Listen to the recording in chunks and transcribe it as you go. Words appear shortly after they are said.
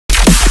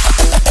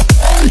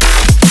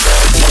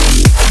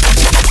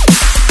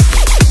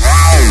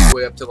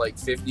up to like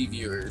 50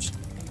 viewers.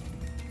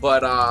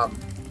 But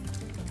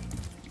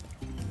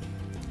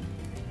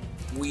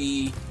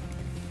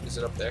is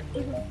it up there?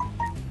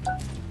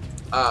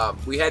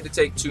 We had to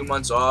take 2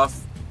 months off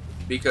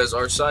because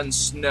our son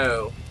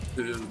Snow,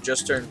 who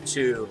just turned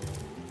 2,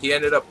 he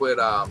ended up with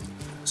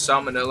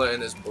salmonella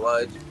in his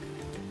blood,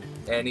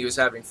 and he was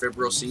having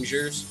febrile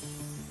seizures.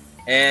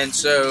 And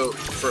so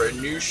for a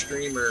new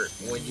streamer,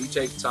 when you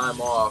take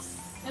time off,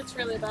 that's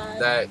really bad.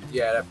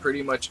 That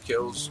pretty much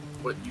kills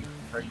what you.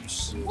 Are you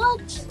serious?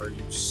 What? Are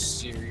you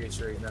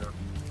serious right now?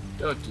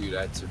 Don't do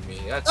that to me.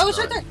 That's it's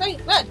right there. Right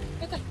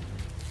there.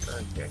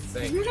 Okay,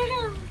 thank you.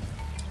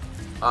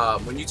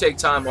 When you take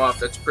time off,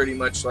 that's pretty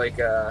much like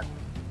a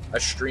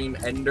stream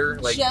ender.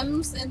 Like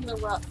gems in the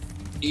rough.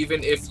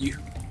 Even if you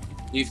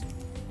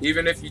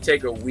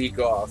take a week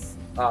off,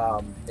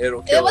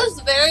 it'll kill. It was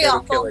very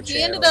awful.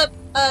 He ended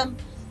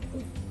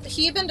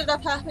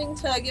up having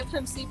to give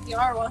him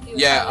CPR while he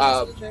was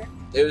having a seizure.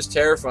 It was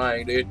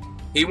terrifying, dude.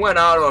 He went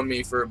out on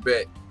me for a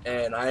bit,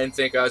 and I didn't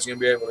think I was gonna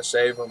be able to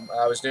save him.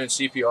 I was doing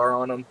CPR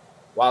on him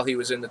while he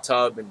was in the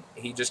tub, and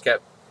he just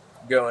kept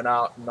going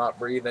out and not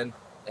breathing,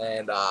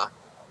 and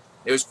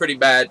it was pretty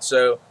bad.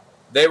 So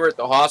they were at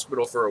the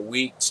hospital for a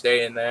week,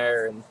 staying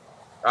there, and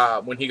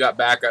when he got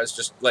back, I was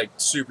just like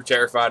super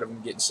terrified of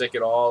him getting sick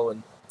at all.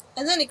 And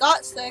then he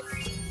got sick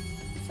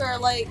for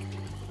like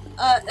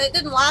it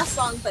didn't last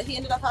long, but he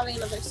ended up having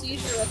another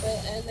seizure with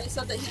it, and they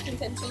said that he can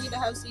continue to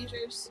have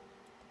seizures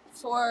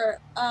for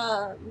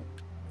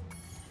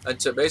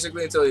until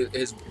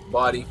his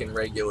body can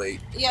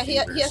regulate. Yeah, he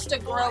has to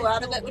grow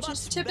out of it, which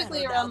is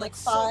typically around like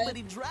 5. So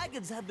many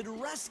dragons have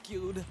been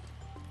rescued.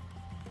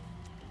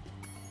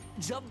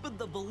 Jump in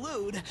the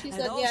balloon, she and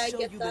said, I'll yeah, show I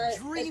get you that.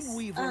 the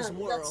Dreamweaver's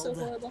world. That's so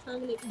horrible. How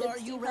many kids Are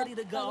you ready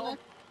to go?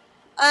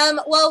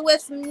 Well,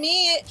 with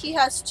me, he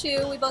has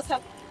 2. We both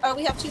have,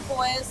 we have 2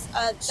 boys.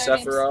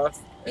 Sephiroth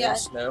and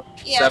Snow.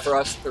 Yeah.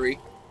 Sephiroth's 3.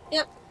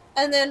 Yep.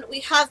 And then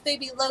we have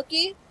baby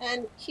Loki,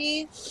 and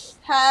he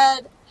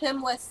had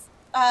him with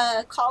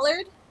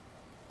Collard,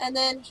 and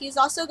then he's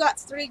also got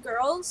 3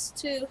 girls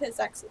to his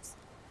exes.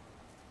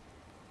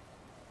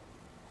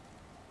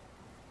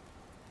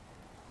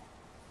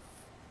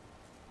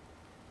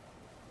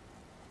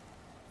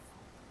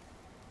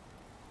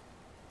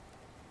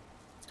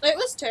 It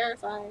was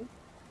terrifying.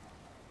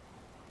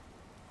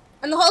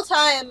 And the whole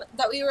time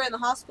that we were in the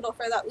hospital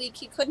for that week,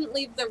 he couldn't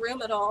leave the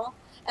room at all.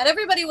 And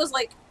everybody was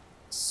like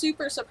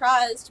super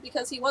surprised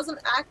because he wasn't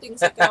acting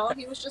sick at all.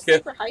 He was just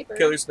super hyper.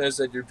 Killer Snow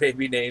said your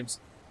baby names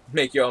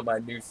make you all my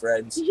new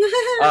friends.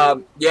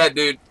 Yeah,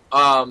 dude.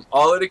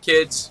 All of the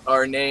kids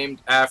are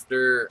named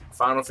after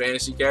Final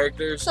Fantasy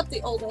characters. Except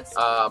the oldest.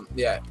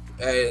 Yeah.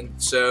 And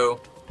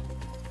so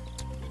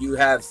you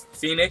have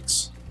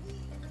Phoenix,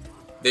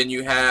 then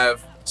you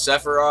have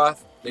Sephiroth,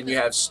 then you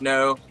have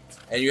Snow,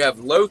 and you have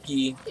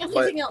Loki. I'm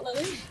leaving out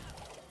Lily.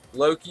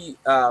 Loki,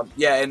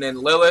 yeah, and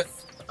then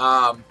Lilith,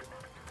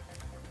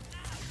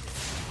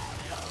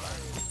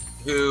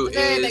 who is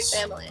very big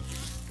family.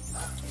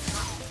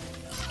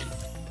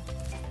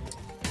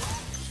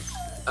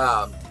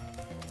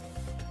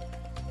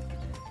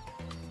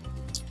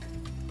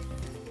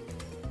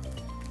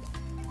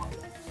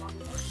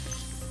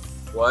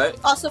 What?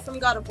 Also from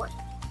God of War.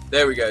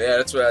 There we go. Yeah,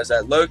 that's what I was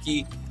at.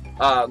 Loki.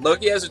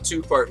 Loki has a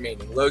 2-part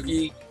meaning.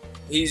 Loki,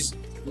 he's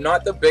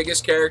not the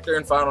biggest character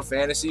in Final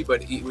Fantasy,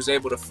 but he was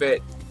able to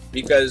fit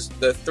because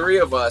the 3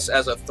 of us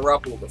as a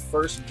throuple, the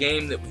first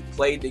game that we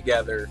played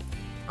together,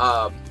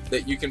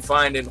 that you can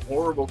find in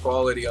horrible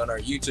quality on our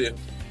YouTube,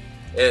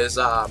 is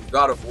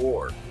God of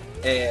War,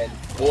 and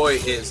boy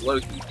is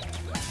Loki.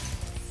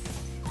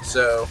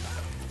 So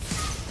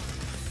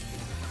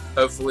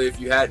hopefully if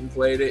you hadn't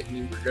played it and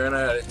you were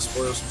gonna, I didn't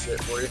spoil some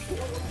shit for you.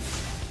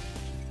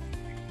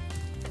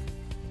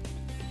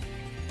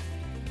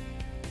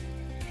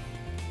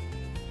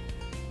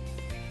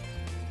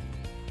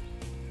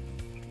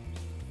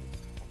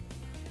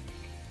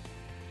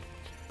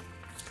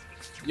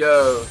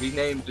 Yo, he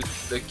named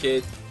the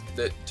kid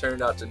that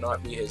turned out to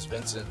not be his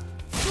Vincent.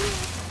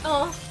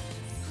 Oh.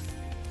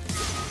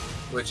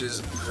 Which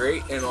is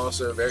great and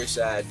also very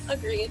sad.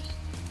 Agreed.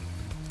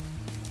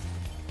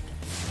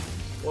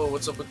 Whoa,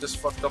 what's up with this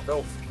fucked up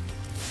elf?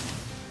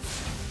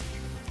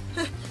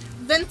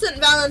 Vincent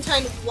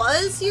Valentine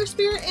was your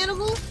spirit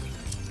animal?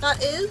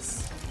 That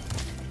is?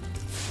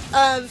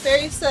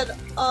 Barry said,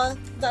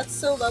 that's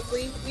so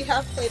lovely. We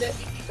have played it,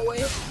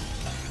 boy.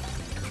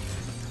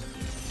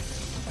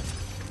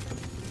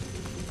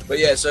 But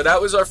yeah, so that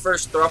was our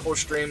first Throuple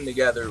stream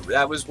together.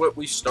 That was what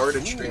we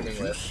started streaming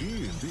with. See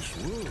in this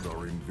world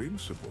are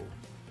invincible,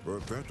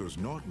 but that does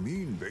not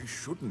mean they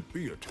shouldn't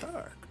be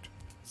attacked.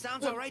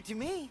 Sounds alright to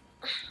me.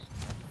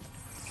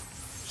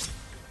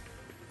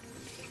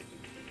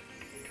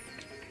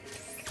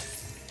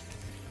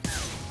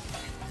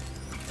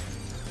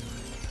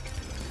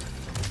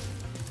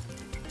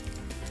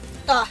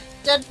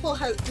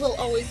 Deadpool will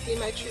always be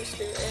my true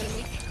spirit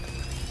animal.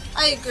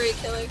 I agree,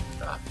 Killer.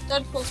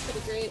 Deadpool's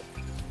pretty great.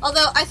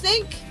 Although, I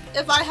think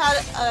if I had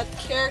a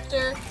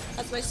character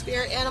as my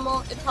spirit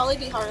animal, it'd probably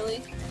be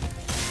Harley.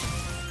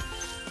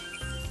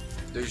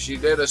 Dude, she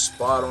did a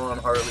spot-on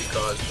Harley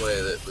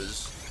cosplay that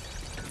was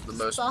the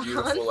most Spot-on?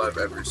 beautiful I've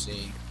ever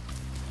seen.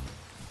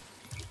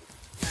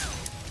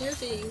 You're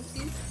being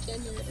too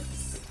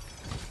generous.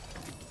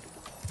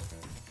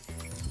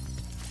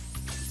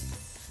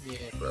 Yeah,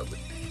 probably.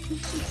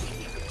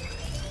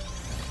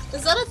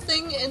 Is that a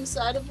thing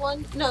inside of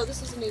one? No,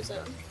 this is a new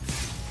zone.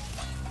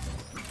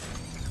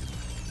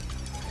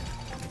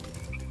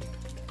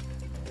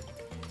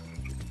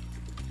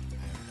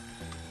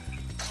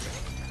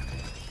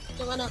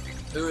 It went up.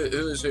 Who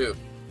is who?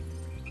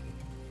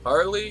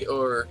 Harley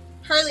or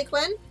Harley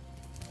Quinn.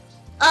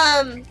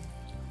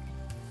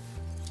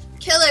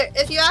 Killer,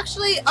 if you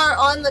actually are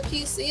on the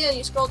PC and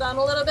you scroll down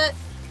a little bit,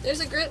 there's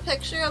a group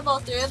picture of all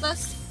three of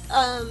us,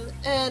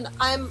 and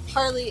I'm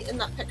Harley in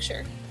that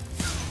picture.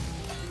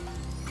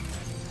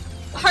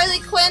 Harley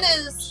Quinn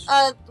is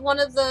one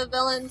of the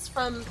villains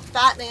from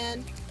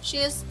Batman. She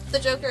is the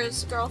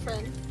Joker's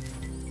girlfriend.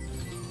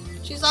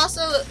 She's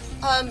also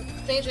a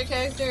major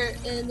character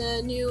in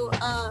the new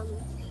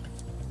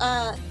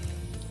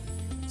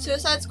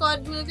Suicide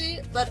Squad movie,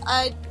 but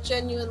I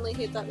genuinely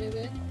hate that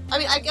movie. I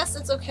mean, I guess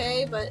it's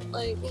okay, but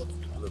like, the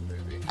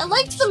movie? I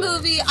liked the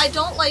movie. I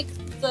don't like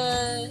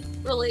the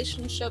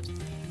relationship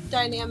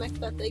dynamic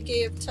that they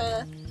gave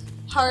to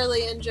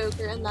Harley and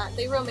Joker in that.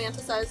 They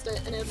romanticized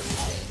it and it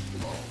was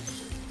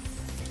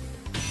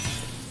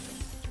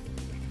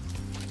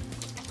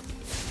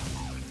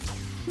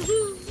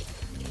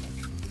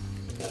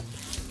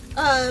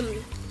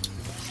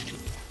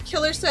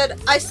Killer said,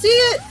 I see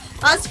it!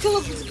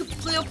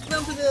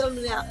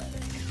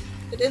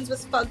 It ends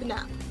with fug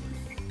now.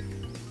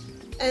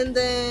 And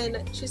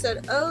then she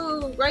said,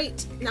 oh,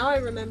 right, now I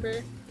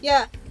remember.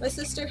 Yeah, my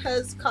sister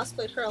has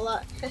cosplayed her a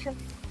lot.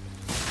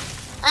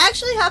 I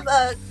actually have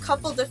a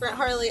couple different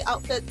Harley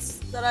outfits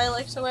that I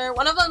like to wear.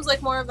 One of them's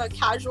like more of a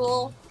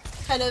casual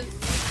kind of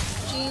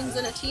jeans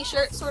and a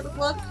t-shirt sort of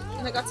look,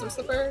 and I got some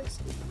slippers.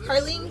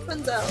 Harleen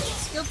Quinzel,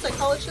 skilled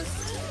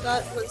psychologist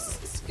that was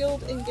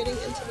skilled in getting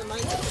into the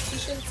minds of the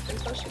patients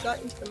until she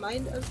got into the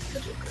mind of the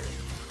Joker.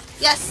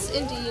 Yes,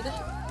 indeed.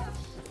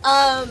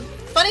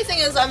 Funny thing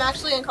is, I'm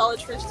actually in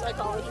college for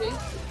psychology,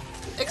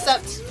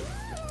 except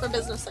for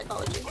business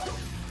psychology.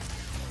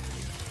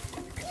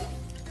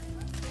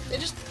 They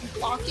just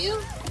block you,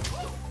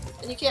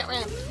 and you can't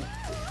ram them.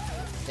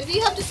 Maybe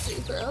you have to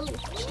super. Oh,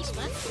 she's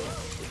smacked you.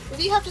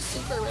 Maybe you have to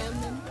super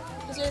ram them.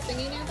 Is there a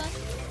thingy nearby?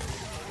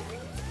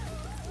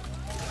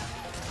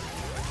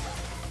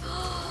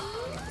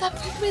 That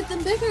brick made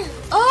them bigger.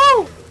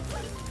 Oh!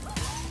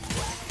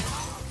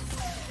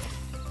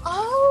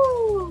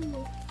 Oh!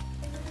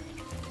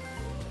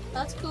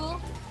 That's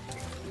cool.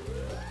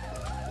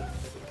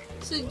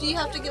 So do you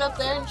have to get up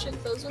there and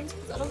shrink those ones?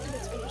 Because I don't think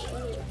it's going to show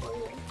you for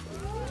you.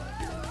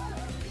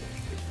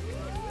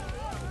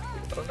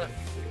 I don't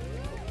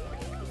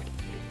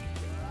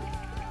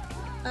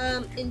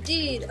know.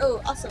 Indeed.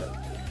 Oh, awesome.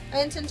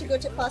 I intend to go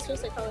to class for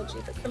psychology,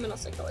 for criminal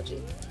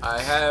psychology. I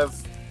have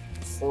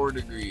 4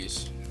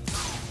 degrees.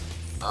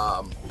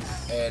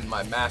 And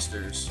my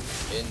master's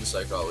in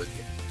psychology.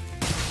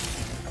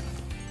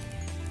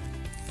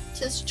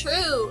 'Tis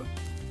true.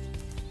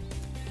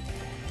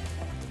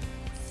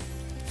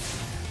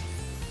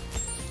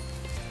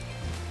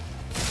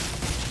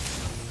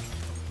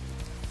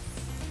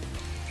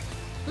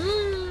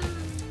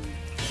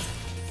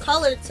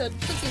 Collard said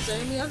cookies are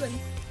in the oven.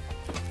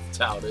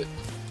 Doubt it.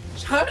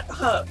 Shut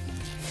up.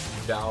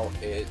 Doubt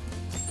it,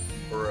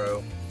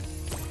 bro.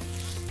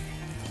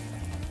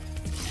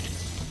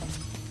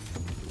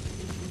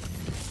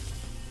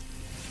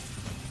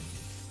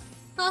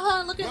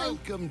 Haha, look at him.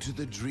 Welcome to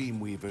the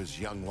Dreamweavers,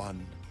 young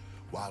one.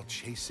 While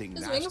chasing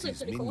His wings are Nasty's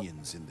pretty cool.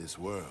 minions in this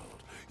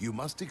world, you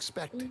must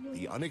expect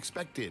the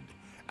unexpected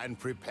and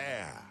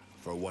prepare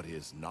for what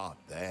is not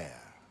there.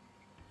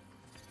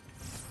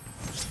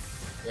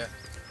 Yeah.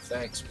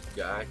 Thanks,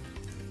 guy.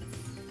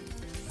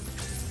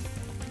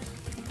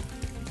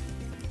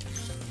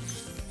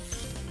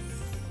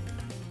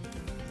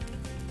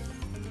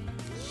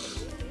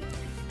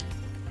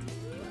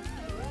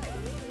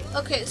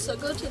 Okay, so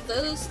go to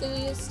those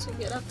thingies to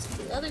get up to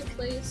the other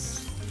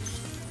place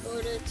in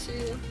order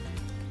to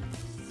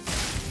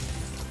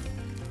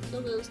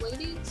kill those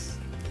ladies.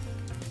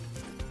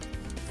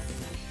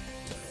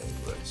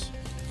 Anyways.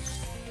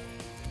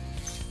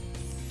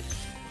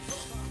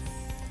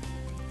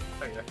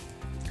 Okay.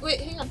 Wait,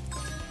 hang on.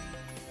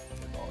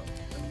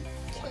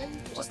 Okay,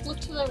 just look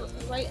to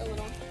the right a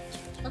little.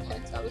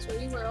 Okay, that was where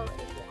you were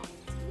already.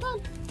 Come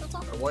on, that's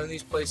all. Are one of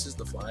these places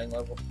the flying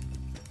level?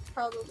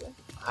 Probably.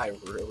 I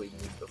really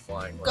need the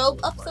flying Go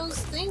level. up those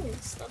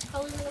things. That's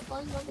probably where the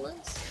flying level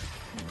is.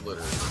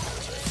 Literally.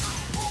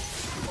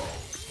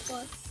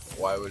 What?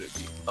 Why would it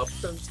be up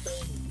those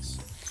things?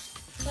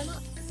 Why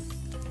not?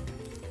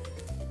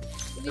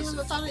 If you This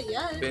haven't found it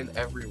yet. Been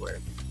everywhere.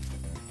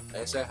 I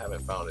didn't say I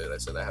haven't found it. I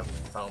said I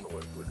haven't found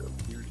what would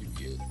appear to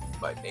be it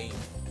by name.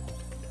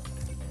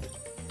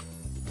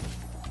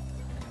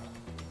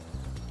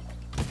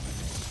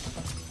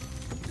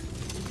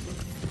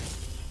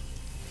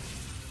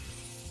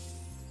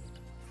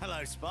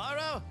 Hello,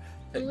 Spyro.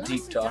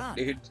 Deep talk,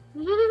 dude.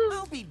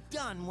 I'll be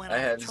done when I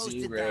I've have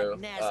toasted zero.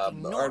 that nasty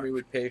The Nork. army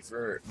would pay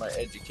for my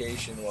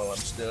education while I'm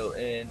still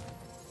in,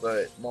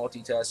 but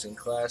multitasking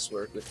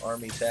classwork with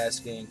army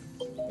tasking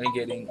and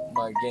getting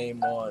my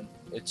game on,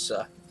 it's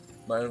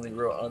my only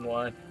real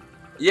unwind.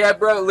 Yeah,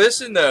 bro.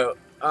 Listen though,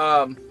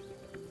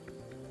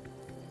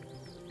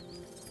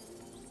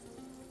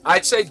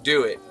 I'd say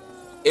do it.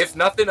 If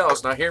nothing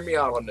else, now hear me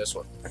out on this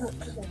one.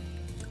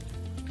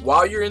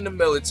 While you're in the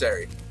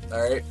military,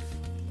 all right,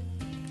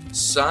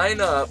 sign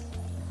up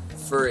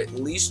for at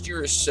least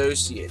your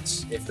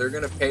associates if they're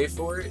gonna pay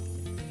for it,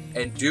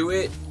 and do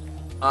it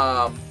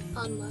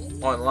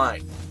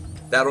online.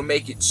 That'll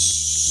make it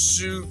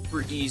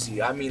super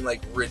easy. I mean,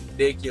 like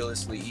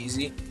ridiculously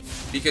easy.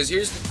 Because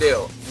here's the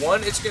deal: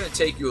 one, it's gonna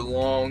take you a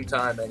long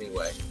time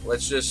anyway.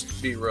 Let's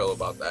just be real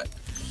about that.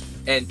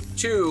 And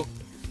two,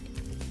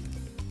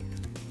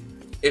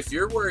 if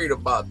you're worried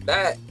about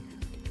that,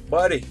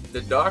 buddy,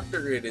 the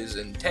doctorate is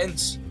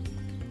intense.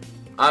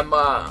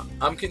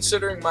 I'm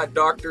considering my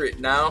doctorate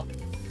now.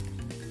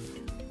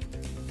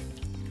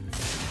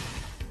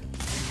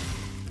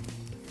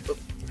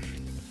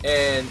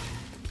 And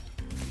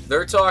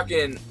they're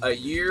talking a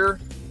year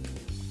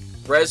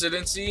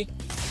residency.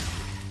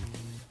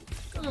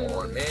 Come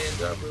on, man.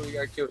 I really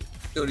gotta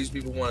kill these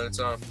people one at a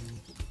time.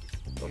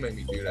 Don't make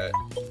me do that.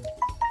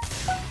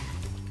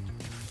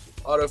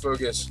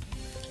 Autofocus.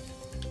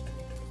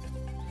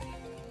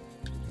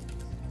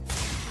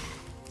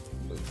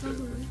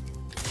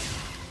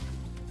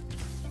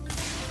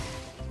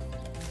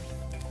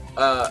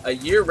 A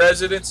year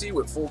residency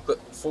with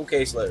full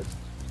caseload.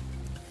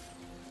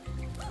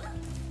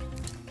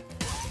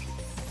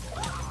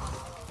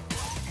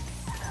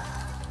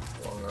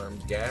 Long arm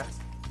gaff.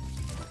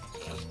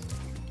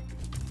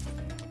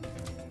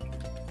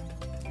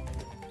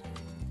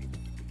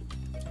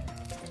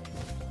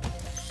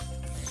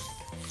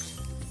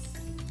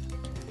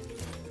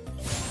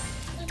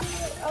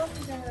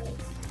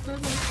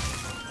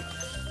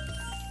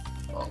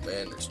 Oh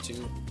man, there's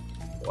two.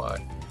 Why?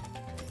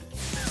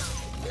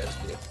 You guys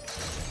do.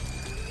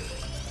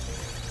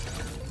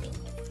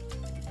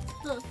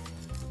 Huh.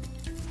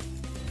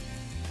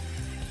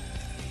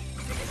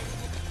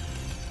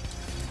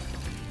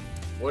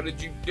 What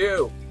did you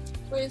do?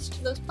 Raise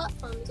to those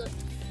platforms up.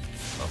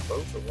 On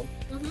both of them.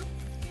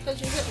 Because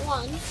you hit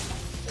one,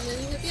 and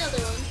then you hit the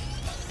other one.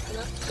 And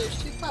there's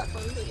two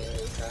platforms that get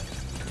raised up.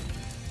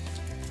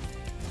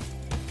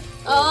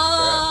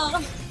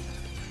 Oh!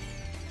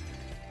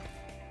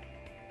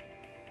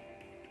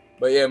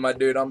 But yeah, my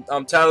dude,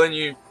 I'm telling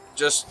you,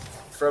 just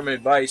from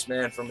advice,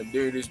 man, from a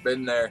dude who's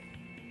been there,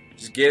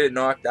 just get it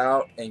knocked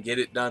out and get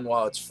it done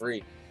while it's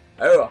free.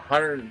 I owe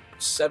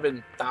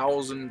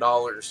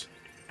 $107,000.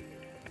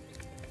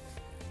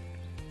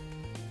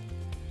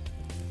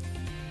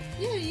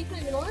 Yeah, you can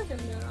ignore him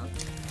now.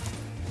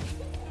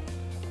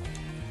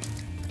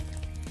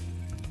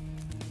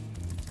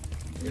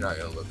 You're not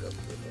gonna look up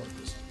the one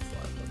just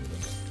flying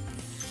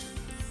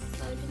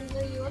I level. didn't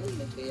know you wanted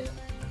me to yet.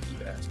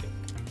 Keep asking.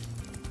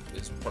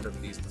 Is one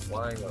of these the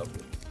flying level?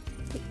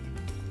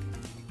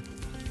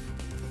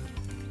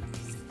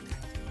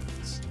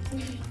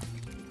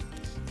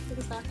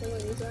 Exactly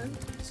what you said.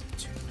 Is it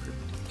too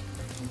cryptic?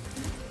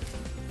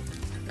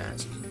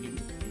 Asking you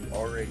who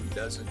already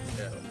doesn't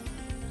know.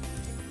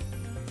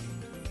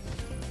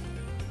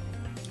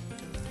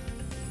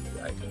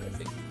 I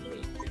think you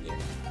made the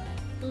game.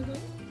 Mm-hmm.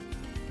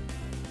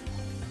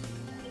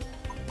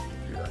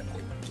 Dude, I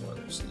think you want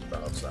to sleep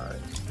outside.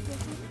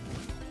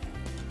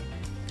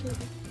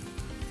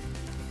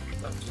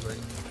 Not too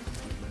late.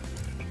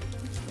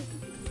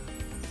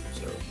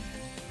 So.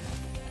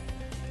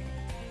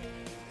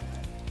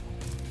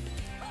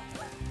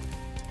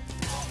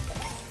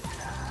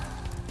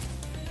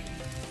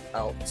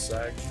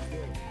 Outside you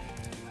go.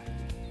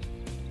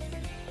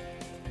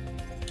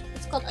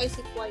 It's called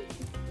Icy Flight.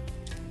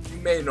 You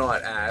may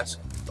not ask.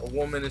 A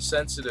woman is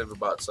sensitive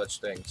about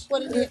such things.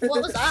 What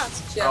was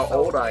asked? How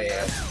old I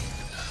am.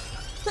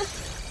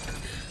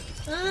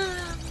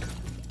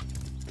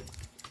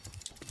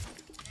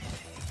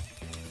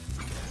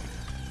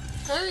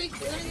 Hurry, you're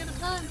gonna get a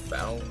pen.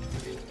 Bound.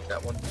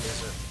 That one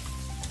isn't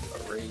a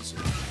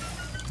razor.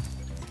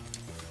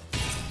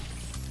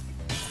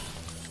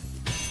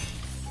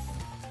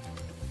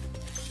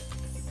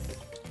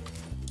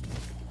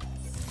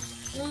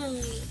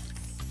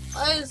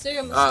 Why is there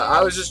a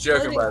I was just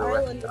joking, by the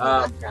way.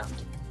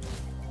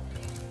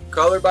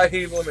 Color by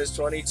Heblum is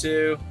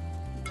 22.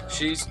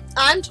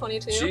 I'm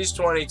 22. She's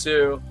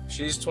 22.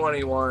 She's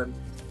 21,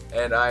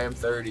 and I am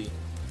 30.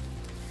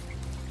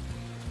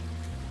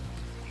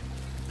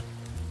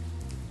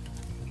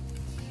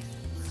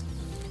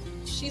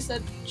 She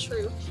said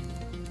true.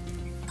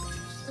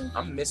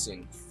 I'm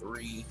missing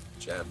 3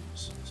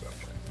 gems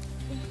somewhere.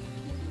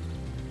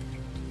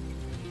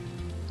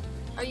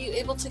 Are you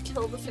able to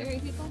kill the fairy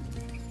people?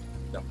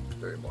 No,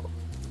 very low.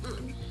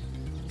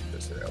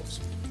 Because they're elves.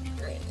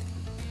 Great.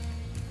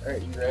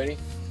 Alright, you ready?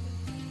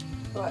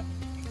 What?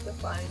 The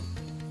fine.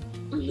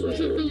 You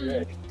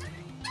ready?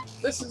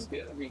 This is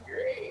gonna be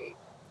great.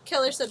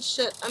 Killer said,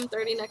 shit, I'm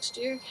 30 next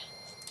year.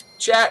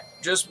 Chat,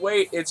 just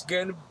wait. It's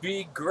gonna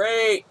be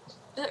great.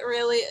 It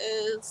really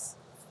is.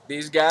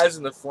 These guys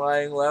in the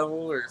flying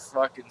level are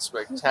fucking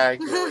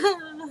spectacular.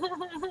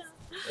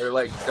 They're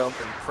like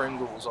dumping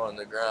Pringles on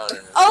the ground.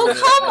 And Oh,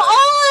 come on!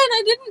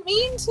 I didn't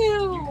mean to.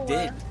 You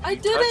did. I You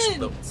touched didn't.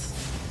 them.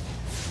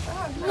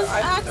 Oh, It no, was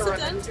I have to run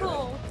into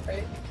accidental. it,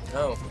 right?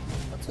 No,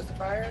 What's with the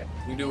fire?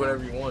 you do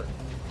whatever you want.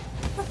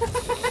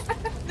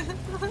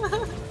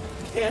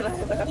 Can I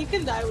though? You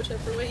can die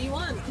whichever way you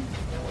want.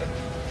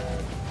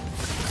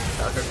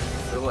 I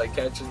feel like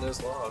catching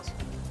this loss.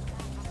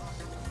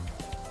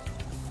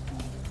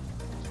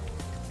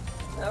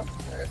 No,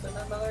 there isn't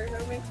another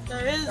homie.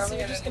 There is. Probably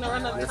You're just gonna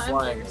run out You're of time.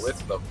 flying first.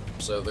 with them,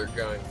 so they're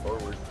going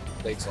forward.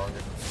 Takes longer.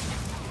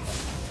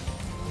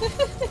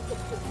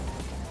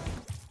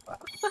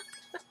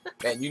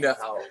 Man, you know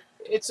how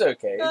it's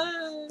okay.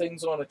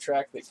 Things on a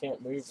track that can't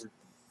move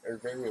are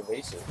very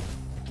evasive.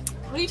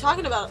 What are you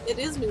talking about? It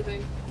is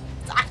moving.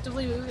 It's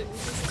actively moving.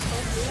 This is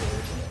called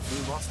moving.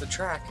 Move off the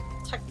track.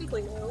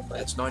 Technically no, but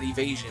That's not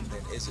evasion,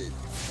 then, is it?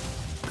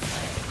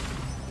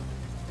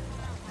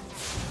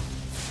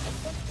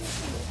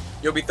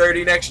 You'll be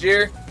 30 next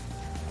year?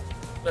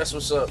 That's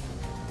what's up.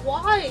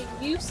 why?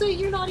 You say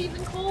you're not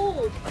even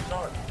cold. I'm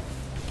not.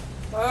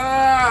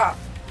 Ah!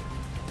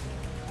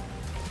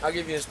 I'll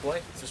give you this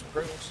blanket for some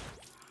Pringles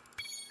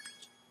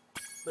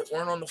that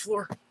weren't on the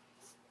floor.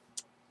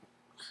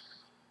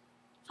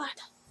 Fine.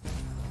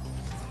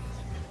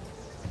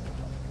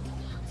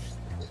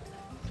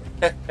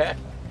 It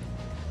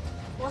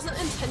Wasn't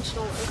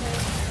intentional,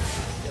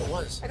 okay?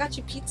 was. I got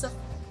you pizza.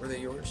 Were they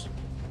yours?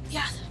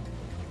 Yeah.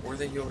 Were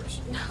they yours?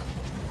 No.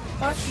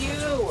 Fuck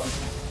you!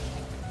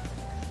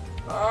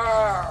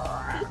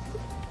 Ah!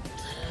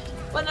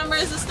 What number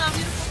is this now,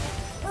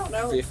 beautiful? I don't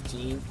know.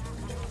 15.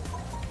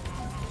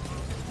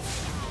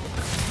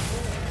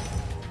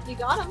 You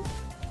got him.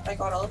 I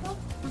got all of them?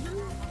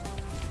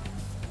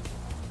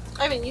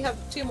 I mean, you have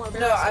 2 more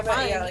barrels. No, I to meant,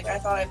 find. yeah, like, I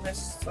thought I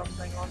missed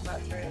something on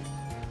that trade.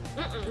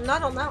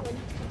 Not on that one.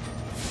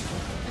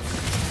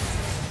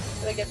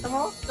 Did I get them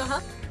all? Uh-huh.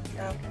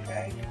 No,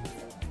 okay.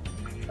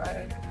 Try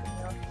to,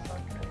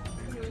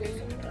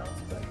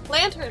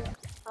 Lantern.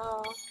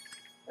 Oh.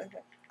 okay.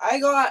 I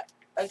got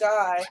a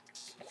guy.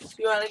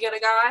 You want to get a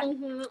guy?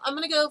 I'm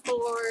gonna go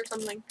for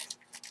something.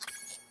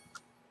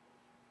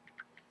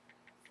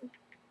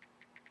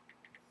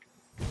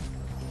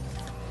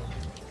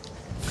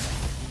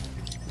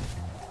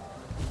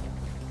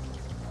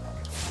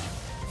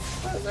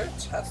 Oh, is there a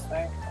chest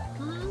there?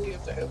 Do you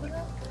have to open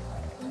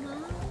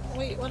it?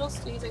 Wait, what else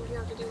do you think you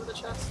have to do with a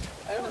chest?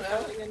 I don't I'm know.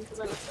 gonna try it again because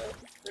I missed it.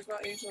 There's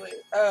not usually.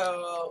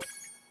 Oh,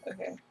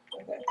 okay.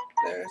 Okay.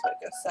 There's like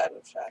a set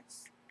of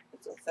chests.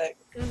 It's a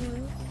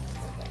thing.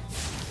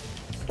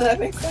 That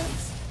makes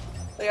sense.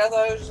 Like, I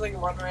thought it was just like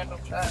one random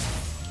chest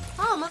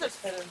Oh, mother.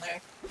 hidden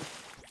there.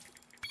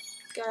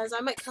 Guys, I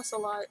might cuss a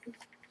lot.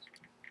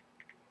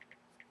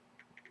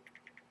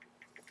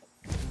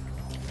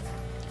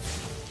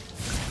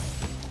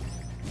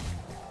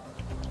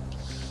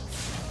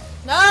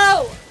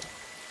 No!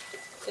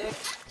 Dick.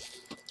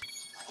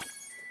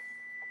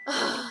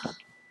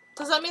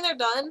 Does that mean they're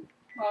done?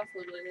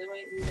 Possibly. They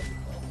might need it.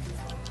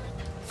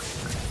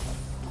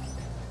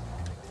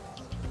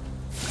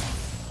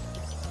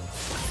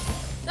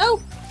 No!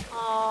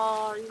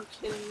 Aw, are you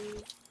kidding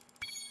me?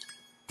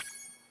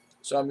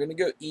 So I'm gonna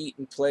go eat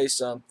and play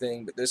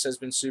something, but this has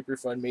been super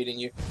fun meeting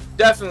you.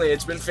 Definitely,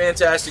 it's been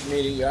fantastic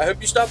meeting you. I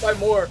hope you stop by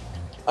more.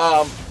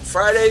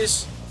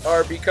 Fridays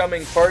are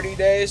becoming party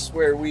days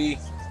where we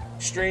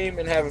stream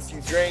and have a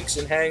few drinks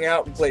and hang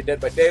out and play Dead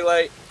by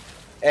Daylight.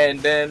 And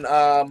then,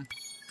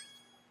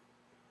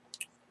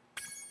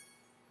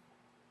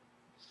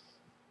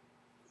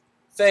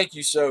 thank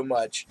you so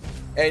much.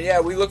 And yeah,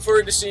 we look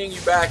forward to seeing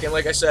you back. And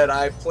like I said,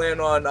 I plan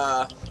on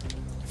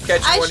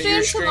catching one of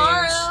your streams.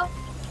 Tomorrow.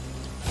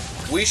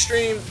 We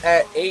stream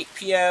at 8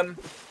 p.m.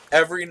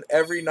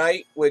 every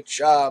night,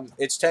 which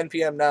it's 10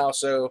 p.m. now,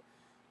 so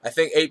I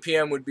think 8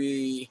 p.m. would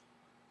be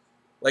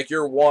like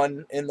your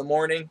 1 in the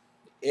morning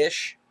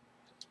ish.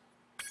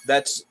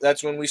 That's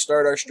when we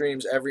start our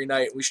streams every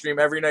night. We stream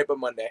every night but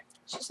Monday.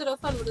 She said, oh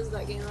fun, what is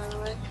that game, by the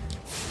way?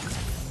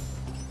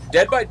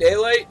 Dead by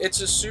Daylight,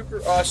 it's a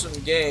super awesome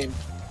game.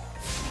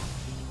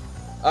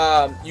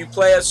 You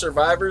play as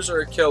survivors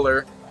or a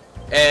killer,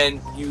 and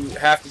you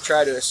have to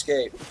try to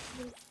escape.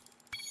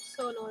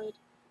 So annoyed.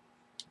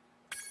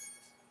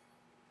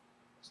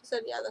 She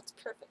said, yeah, that's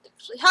perfect,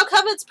 actually. How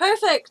come it's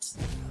perfect?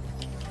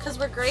 Because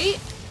we're great?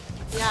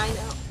 Yeah, I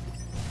know.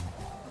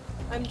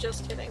 I'm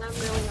just kidding. I'm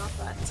really not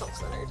that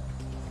self-centered.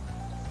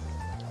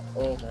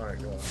 Oh my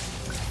god.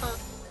 Huh.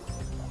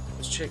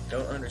 This chick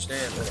don't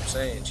understand what I'm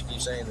saying. She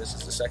keeps saying this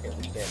is the second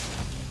weekend.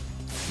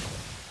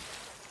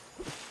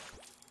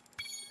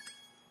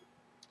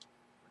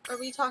 Are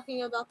we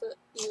talking about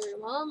your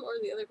mom or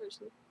the other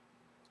person?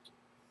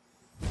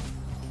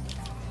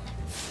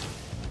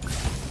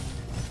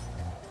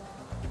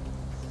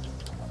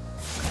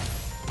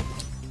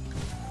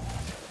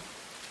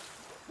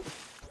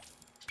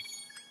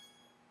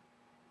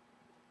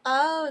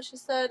 No, she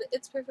said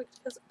it's perfect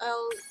because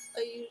I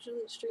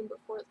usually stream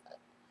before that.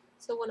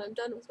 So when I'm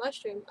done with my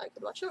stream, I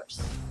could watch yours.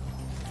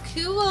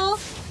 Cool.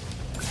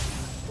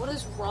 What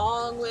is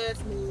wrong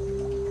with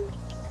me?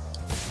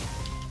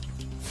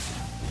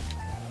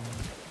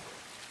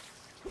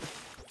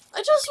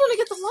 I just want to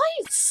get the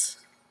lights.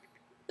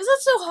 Is that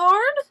so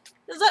hard?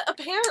 Is that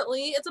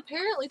apparently? It's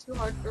apparently too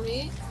hard for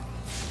me.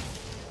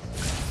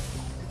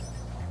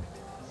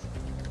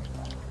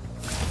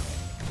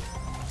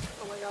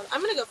 Oh my god.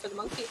 I'm gonna go for the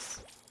monkeys.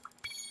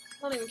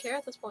 I don't even care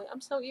at this point. I'm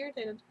so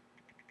irritated.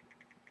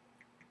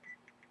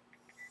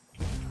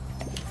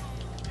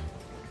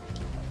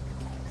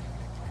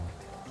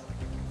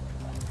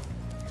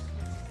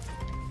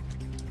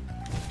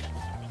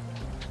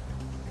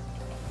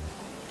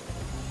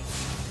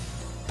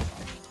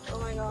 Oh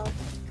my god.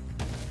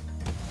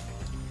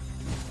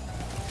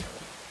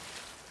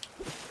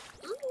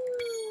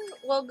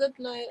 Well, good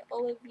night,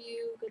 all of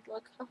you. Good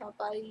luck. Haha,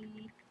 bye.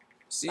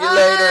 See you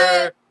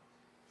later.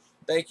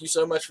 Thank you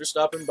so much for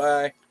stopping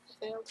by.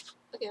 Failed.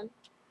 Again.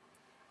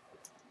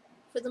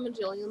 For the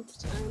majillionth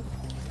time.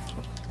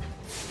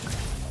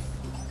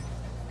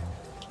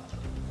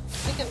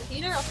 I can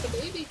heat her off the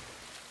baby.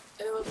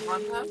 It was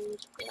one time?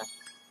 Yeah.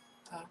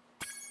 Oh.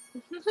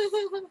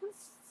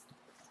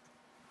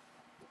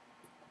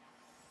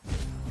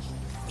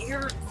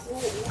 You're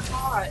cool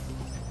hot.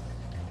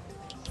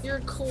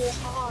 You're cool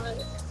hot.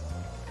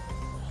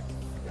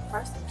 You're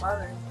pressing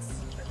buttons.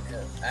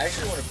 Yeah, I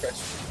actually want to press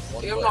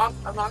one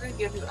I'm not gonna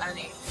give you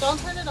any. Don't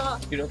turn it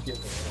off. You don't give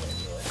me any.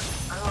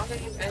 I'm not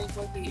gonna give any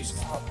cookies.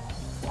 Stop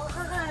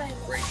Why?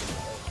 breaking it.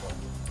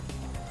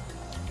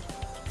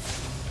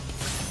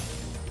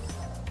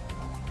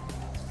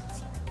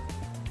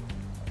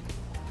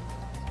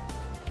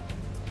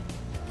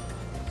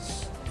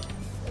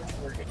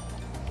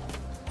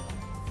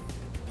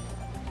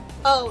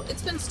 Oh,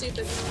 it's been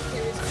stupid.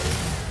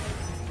 Seriously.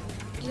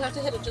 You have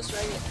to hit it just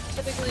right.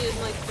 Typically in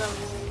like the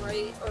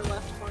right or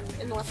left corner.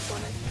 In the left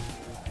corner.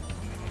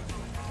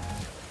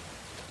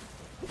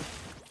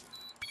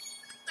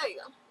 There you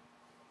go.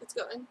 It's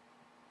going.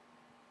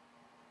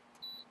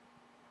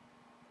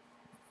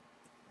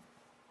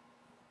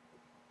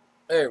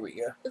 There we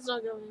go. It's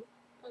not going.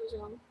 I was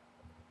wrong.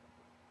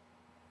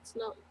 It's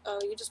not. Oh,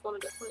 you just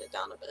wanted to point it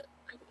down a bit.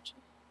 I got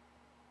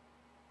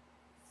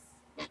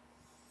you.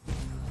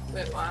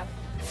 Wait, why?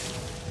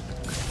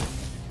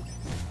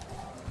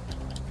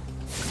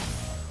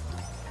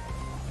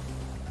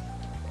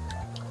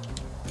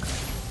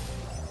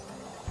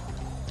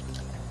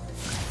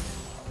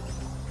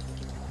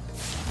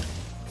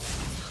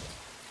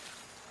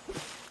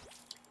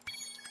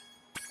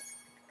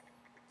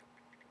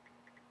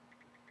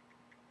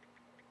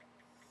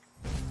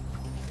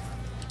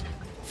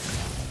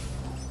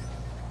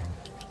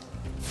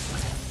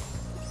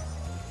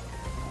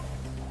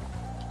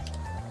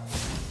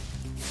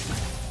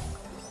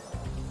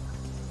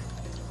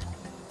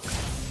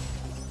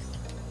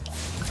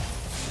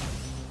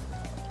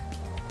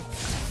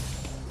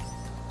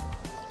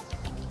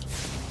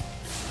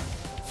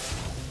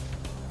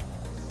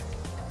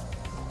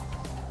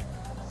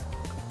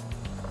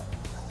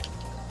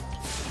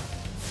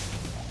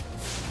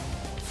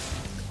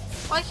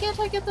 Why can't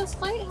I get this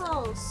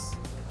lighthouse?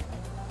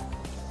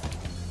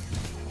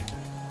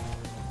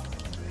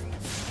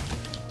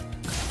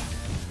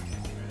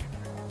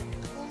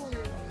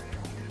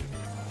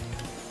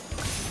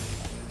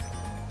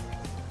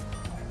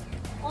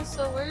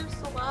 Also, where's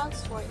the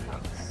last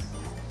lighthouse?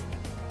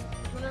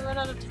 I'm gonna run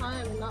out of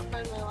time and not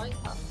find my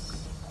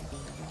lighthouse.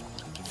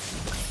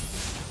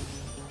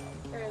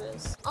 There it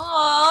is. Aww,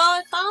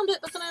 I found it,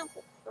 but then I...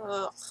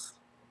 Ugh.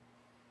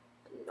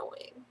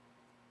 Annoying.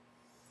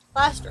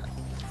 Last run.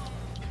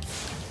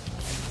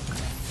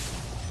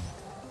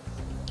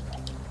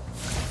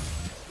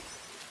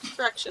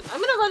 Correction. I'm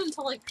gonna run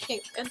until I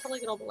can't, until I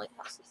get all the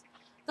lighthouses.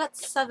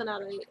 That's 7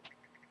 out of 8.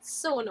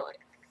 So annoying.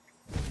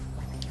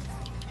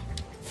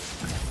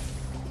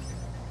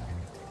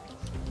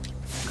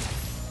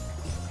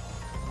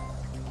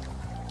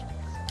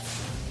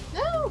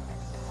 No!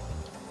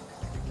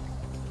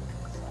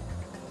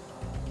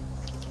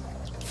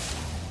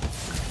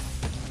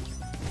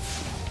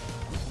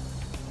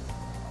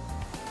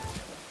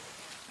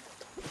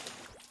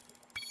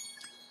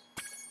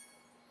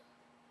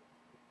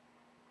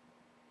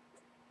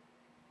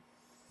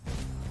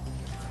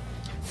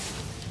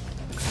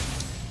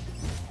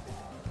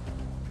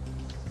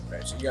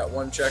 Alright, so you got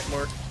one check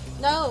mark?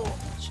 No!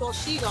 Well,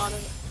 she got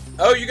it.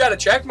 Oh, you got a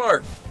check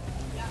mark?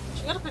 Yeah,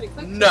 she got it pretty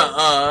quick. too.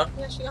 Nuh-uh.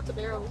 Yeah, she got the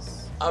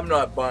barrels. I'm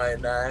not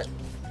buying that.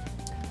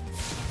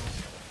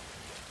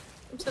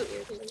 I'm so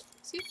irritated.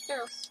 See?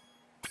 Barrels.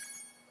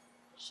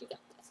 She got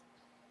this.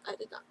 I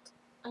did not.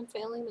 I'm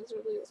failing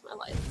miserably with my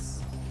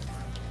lights.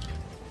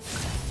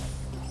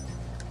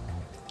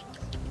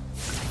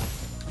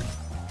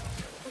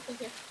 Okay,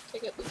 here.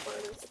 Take it before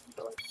it is a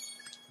controller.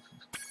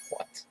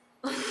 What?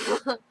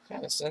 What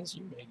kind of sense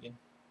you making?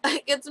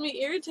 It gets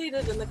me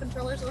irritated and the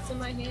controller's what's in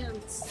my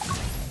hands.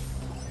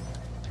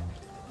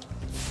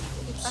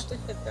 chips. I have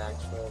to hit the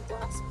actual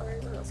glass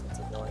part or else it's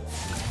annoying.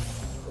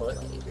 What?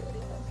 Let you do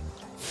anything.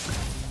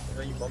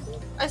 Are you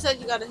bumbling? I said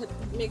you gotta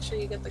make sure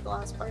you get the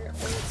glass part or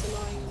it's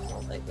annoying and you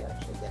won't let you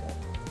actually get it.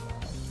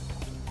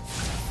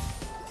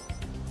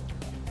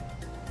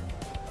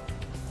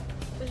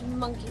 There's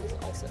monkeys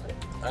also.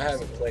 I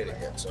haven't played it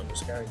yet, so I'm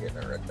just kind of getting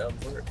a rundown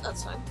for it.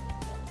 That's fine.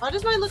 Why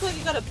does mine look like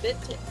you got a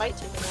bite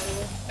taken out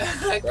of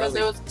Because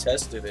Probably it was.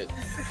 tested it.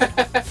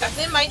 it?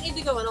 They might need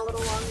to go in a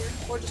little longer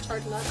or just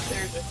harden up.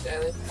 They're just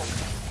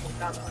come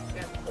down on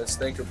it. Let's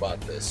think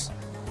about this.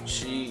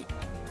 She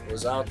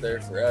was out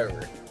there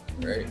forever,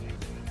 right?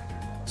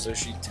 So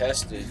she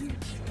tested.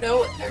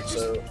 No, they're just.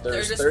 So they're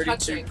there's just 32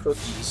 touching.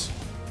 cookies.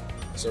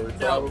 So we No,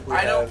 probably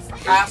I don't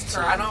have ask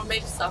her. 18. I don't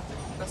make stuff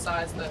the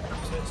size that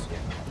I'm supposed to.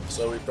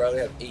 So we probably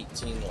have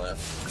 18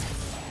 left.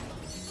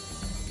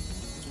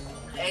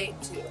 I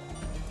ate 2.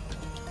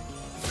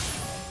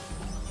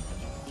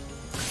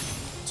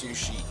 2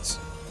 sheets.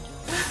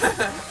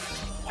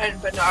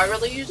 But no, I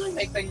really usually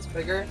make things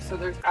bigger, so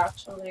there's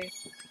actually.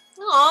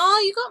 Aw,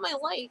 you got my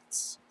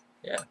lights.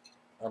 Yeah,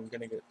 I'm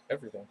gonna get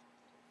everything.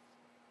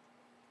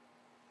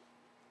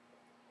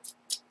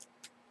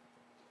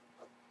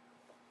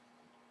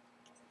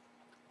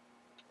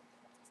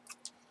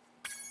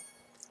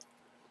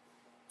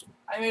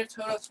 I made a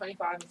total of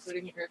 25,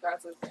 including your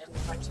guys'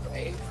 and my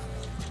 2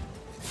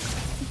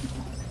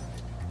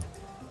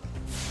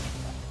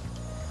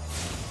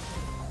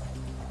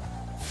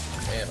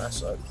 Man, I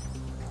suck.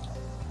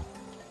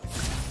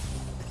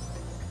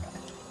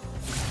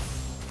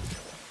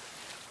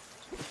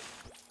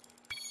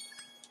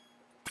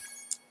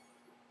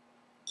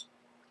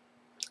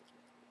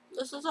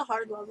 This is a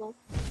hard level.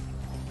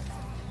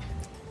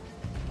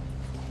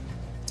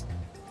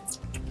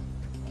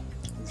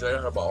 Usually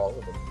I have all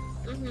of them,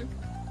 Mm-hmm.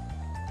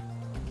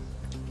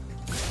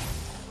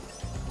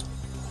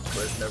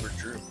 but it's never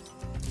true.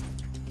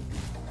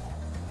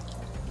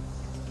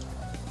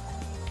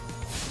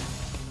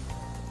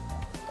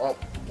 Oh,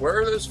 where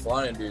are those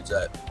flying dudes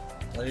at?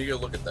 I need to go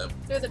look at them.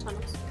 Through the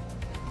tunnels.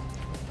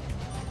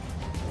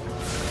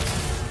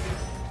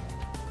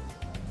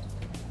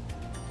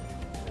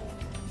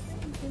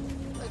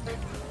 Right there.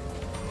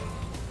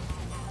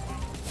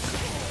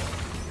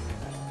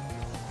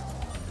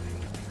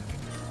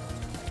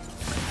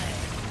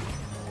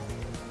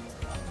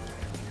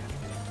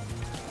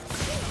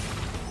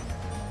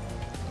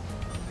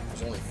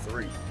 There's only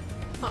 3.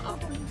 Uh-oh.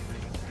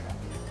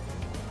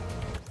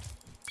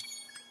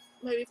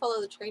 Maybe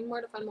follow the train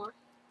more to find more.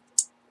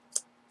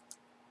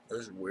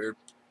 Those are weird.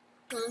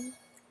 A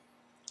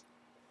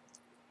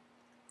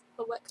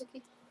wet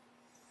cookie.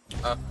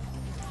 Uh.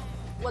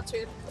 What's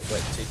weird? A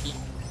wet ticky.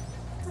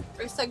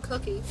 I said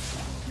cookie.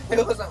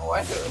 It wasn't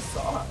wet, it was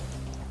soft.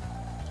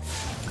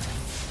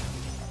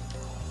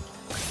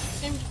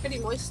 Seemed pretty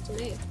moist to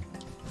me.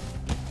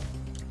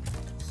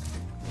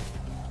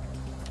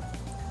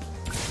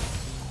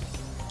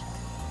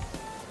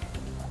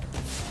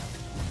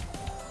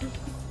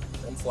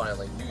 I'm flying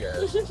like you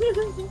guys. What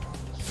the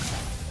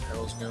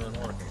hell's going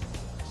on?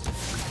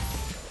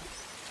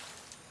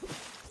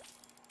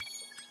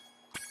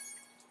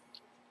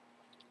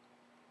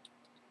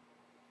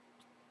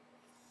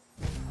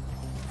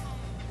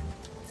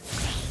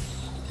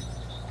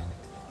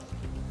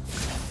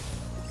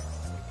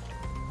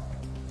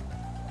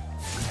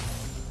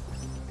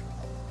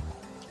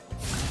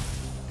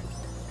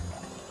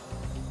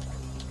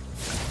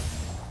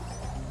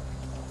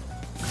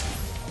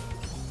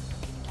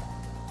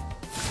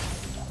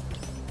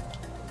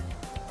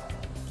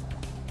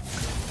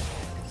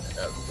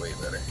 That was way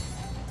better.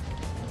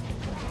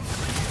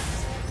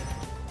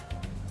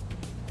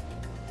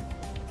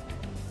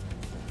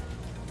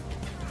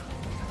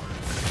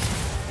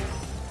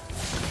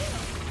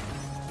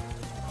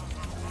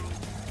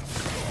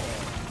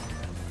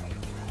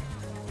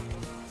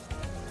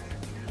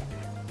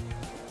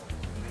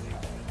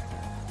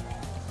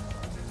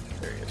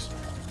 There he is.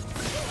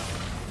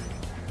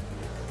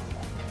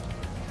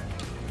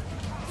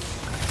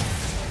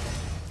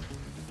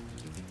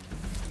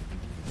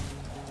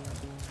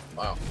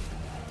 Wow.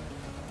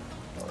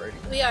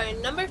 Alrighty. We are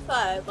number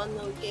 5 on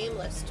the game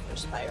list for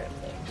Spyro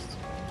players.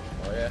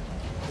 Oh yeah.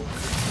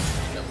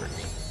 Number 8.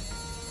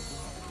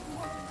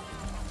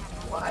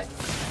 Why?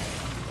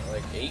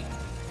 Like 8?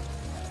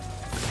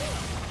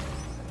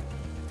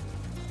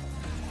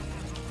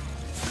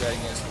 Got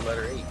against the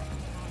letter 8.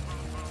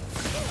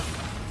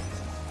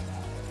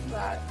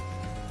 That.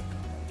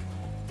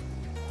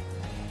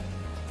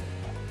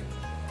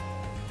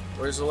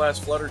 Where's the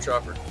last flutter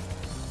chopper?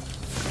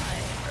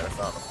 I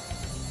found him.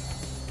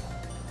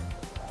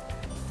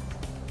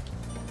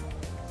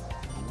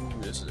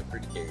 Ooh, this is a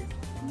pretty cave.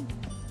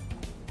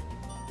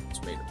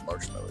 It's made of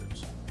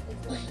marshmallows.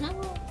 My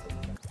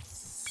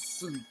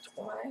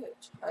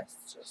chest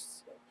just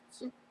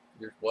skipped.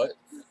 Your what?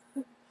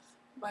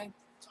 My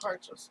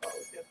heart just fell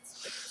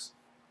against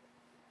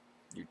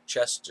it. Your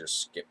chest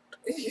just skipped.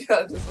 Yeah,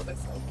 that's what I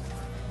said.